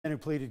Man who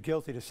pleaded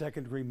guilty to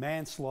second-degree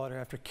manslaughter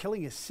after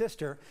killing his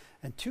sister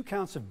and 2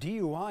 counts of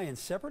DUI in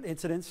separate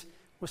incidents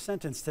was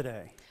sentenced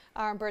today.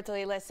 Our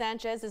Umberto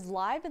Sanchez is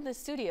live in the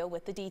studio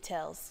with the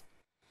details.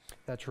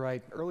 That's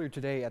right. Earlier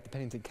today at the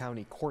Pennington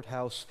County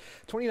Courthouse,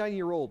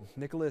 29-year-old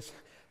Nicklaus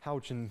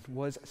Houchin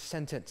was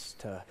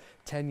sentenced to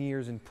 10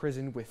 years in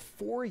prison with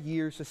 4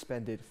 years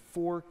suspended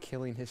for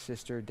killing his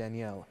sister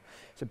Danielle,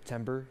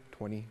 September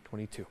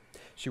 2022.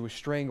 She was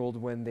strangled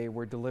when they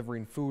were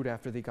delivering food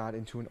after they got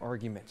into an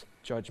argument.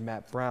 Judge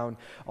Matt Brown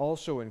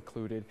also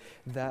included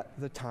that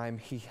the time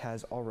he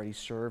has already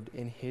served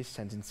in his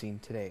sentencing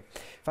today.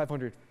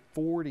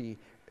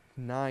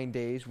 549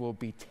 days will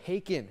be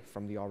taken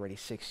from the already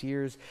 6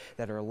 years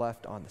that are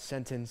left on the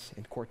sentence.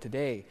 In court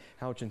today,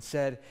 Houchin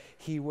said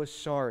he was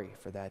sorry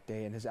for that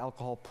day and his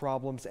alcohol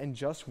problems and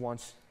just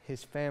wants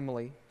his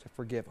family to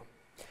forgive him.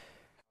 Houchin's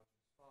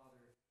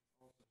father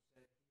also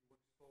said he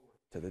looks forward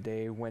to the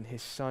day when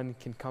his son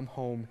can come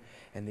home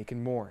and they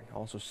can mourn,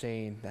 also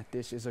saying that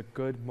this is a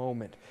good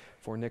moment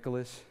for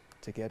Nicklaus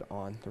to get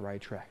on the right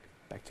track.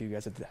 Back to you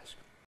guys at the desk.